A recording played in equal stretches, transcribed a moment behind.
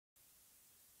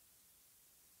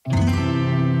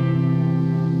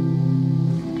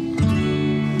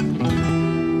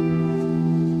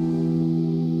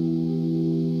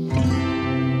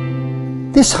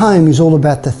This home is all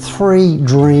about the three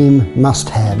dream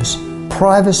must-haves: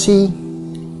 privacy,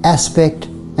 aspect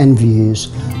and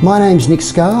views. My name's Nick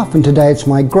Scarf, and today it's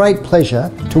my great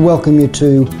pleasure to welcome you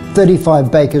to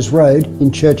 35 Bakers Road in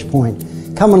Church Point.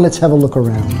 Come on, let's have a look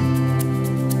around.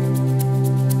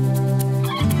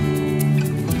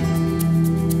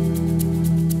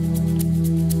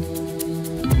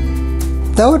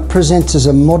 Though it presents as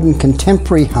a modern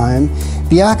contemporary home,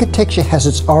 the architecture has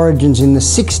its origins in the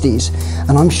 60s,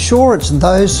 and I'm sure it's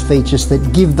those features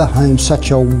that give the home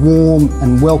such a warm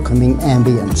and welcoming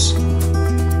ambience.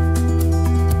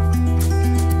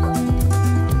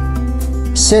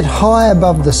 Set high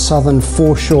above the southern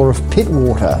foreshore of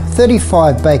Pittwater,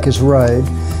 35 Bakers Road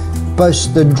boasts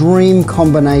the dream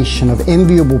combination of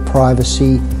enviable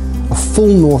privacy, a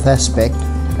full north aspect,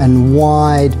 and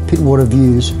wide Pittwater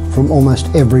views from almost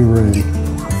every room.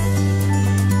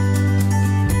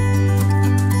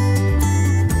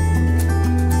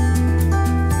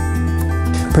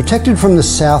 Protected from the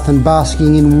south and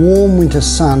basking in warm winter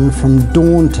sun from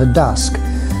dawn to dusk,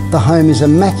 the home is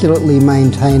immaculately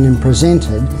maintained and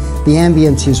presented. The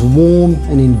ambience is warm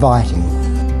and inviting.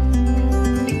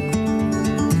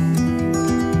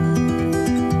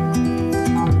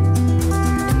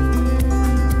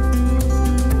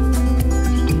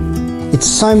 It's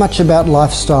so much about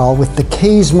lifestyle, with the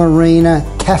Quays Marina,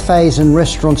 cafés and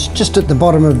restaurants just at the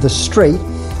bottom of the street.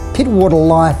 Pittwater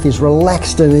life is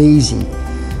relaxed and easy,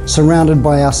 surrounded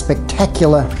by our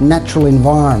spectacular natural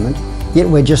environment, yet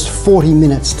we're just 40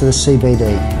 minutes to the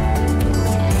CBD.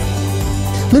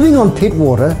 Living on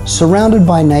Pittwater, surrounded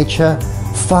by nature,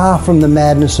 far from the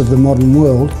madness of the modern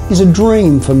world, is a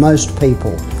dream for most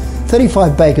people.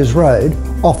 35 Bakers Road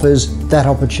offers that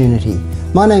opportunity.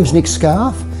 My name's Nick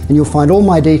Scarf, and you'll find all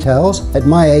my details at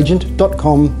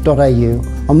myagent.com.au.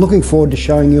 I'm looking forward to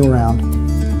showing you around.